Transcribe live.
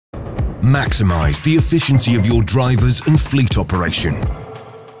Maximise the efficiency of your drivers and fleet operation.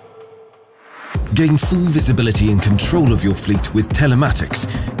 Gain full visibility and control of your fleet with Telematics,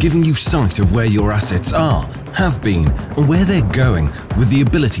 giving you sight of where your assets are, have been, and where they're going, with the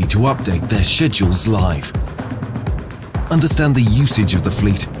ability to update their schedules live. Understand the usage of the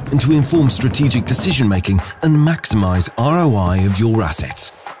fleet and to inform strategic decision-making and maximise ROI of your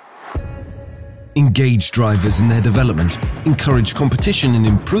assets. Engage drivers in their development, encourage competition and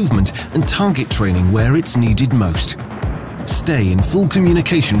improvement, and target training where it's needed most. Stay in full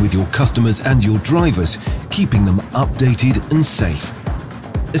communication with your customers and your drivers, keeping them updated and safe.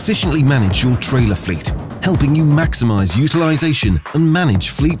 Efficiently manage your trailer fleet, helping you maximise utilisation and manage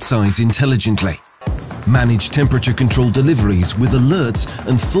fleet size intelligently. Manage temperature-controlled deliveries with alerts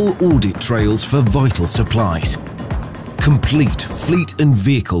and full audit trails for vital supplies. Complete fleet and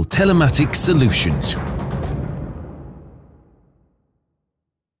vehicle telematics solutions.